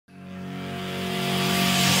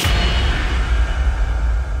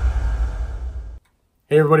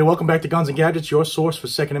Hey everybody, welcome back to Guns and Gadgets, your source for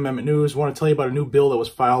Second Amendment news. I want to tell you about a new bill that was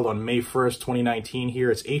filed on May 1st, 2019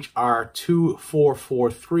 here. It's H.R.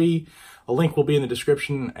 2443. A link will be in the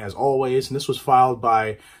description as always, and this was filed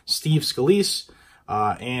by Steve Scalise.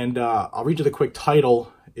 I'll read you the quick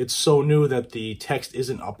title. It's so new that the text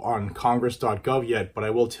isn't up on congress.gov yet, but I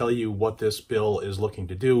will tell you what this bill is looking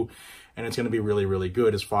to do, and it's going to be really, really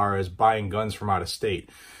good as far as buying guns from out of state.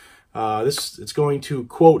 It's going to,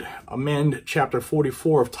 quote, amend Chapter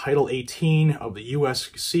 44 of Title 18 of the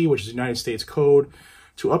USC, which is the United States Code,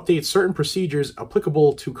 to update certain procedures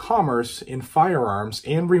applicable to commerce in firearms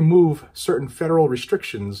and remove certain federal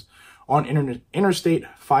restrictions on interstate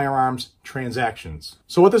firearms transactions.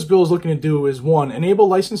 So what this bill is looking to do is, one, enable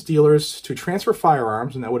licensed dealers to transfer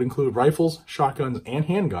firearms, and that would include rifles, shotguns, and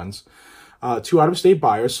handguns, to out-of-state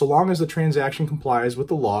buyers, so long as the transaction complies with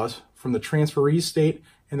the laws from the transferee state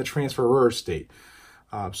and the transferor state.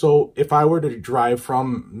 So if I were to drive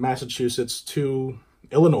from Massachusetts to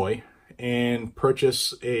Illinois and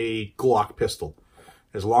purchase a Glock pistol,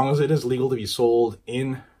 as long as it is legal to be sold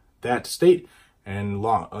in that state and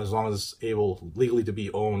as long as it's able legally to be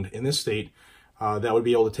owned in this state, that would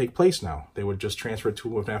be able to take place now. They would just transfer it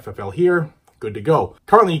to an FFL here, good to go.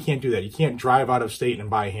 Currently, you can't do that. You can't drive out of state and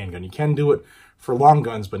buy a handgun. You can do it for long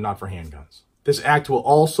guns, but not for handguns. This act will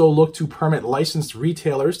also look to permit licensed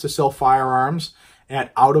retailers to sell firearms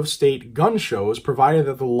at out-of-state gun shows, provided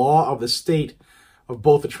that the law of the state of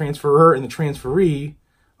both the transferor and the transferee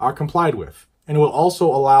are complied with. And it will also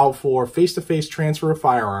allow for face-to-face transfer of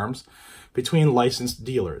firearms between licensed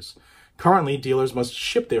dealers. Currently, dealers must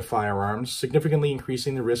ship their firearms, significantly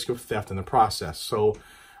increasing the risk of theft in the process. So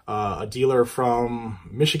a dealer from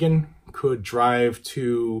Michigan could drive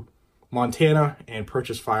to Montana and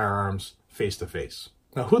purchase firearms face-to-face.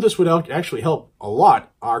 Now, who this would actually help a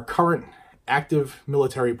lot are current active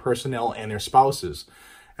military personnel and their spouses.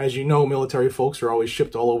 As you know, military folks are always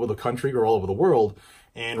shipped all over the country or all over the world,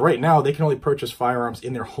 and right now they can only purchase firearms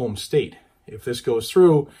in their home state. If this goes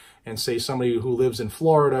through, and say somebody who lives in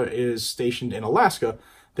Florida is stationed in Alaska,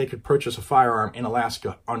 they could purchase a firearm in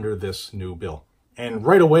Alaska under this new bill. And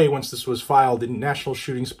right away, once this was filed, the National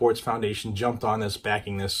Shooting Sports Foundation jumped on this,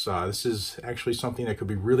 backing this. This is actually something that could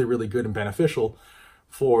be really, really good and beneficial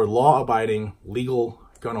for law-abiding, legal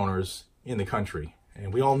gun owners in the country.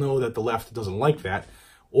 And we all know that the left doesn't like that,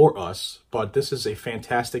 or us, but this is a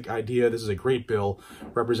fantastic idea. This is a great bill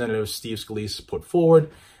Representative Steve Scalise put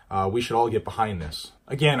forward. We should all get behind this.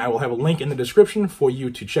 Again, I will have a link in the description for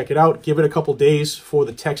you to check it out. Give it a couple days for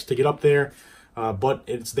the text to get up there. But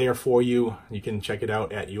it's there for you. You can check it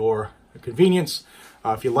out at your convenience.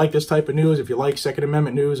 If you like this type of news, if you like Second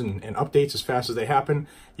Amendment news and updates as fast as they happen,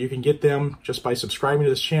 you can get them just by subscribing to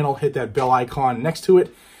this channel. Hit that bell icon next to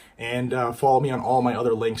it, and follow me on all my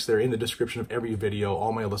other links. They're in the description of every video,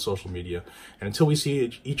 all my other social media. And until we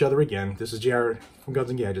see each other again, this is Jared from Guns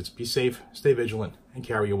and Gadgets. Be safe, stay vigilant, and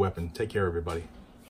carry your weapon. Take care, everybody.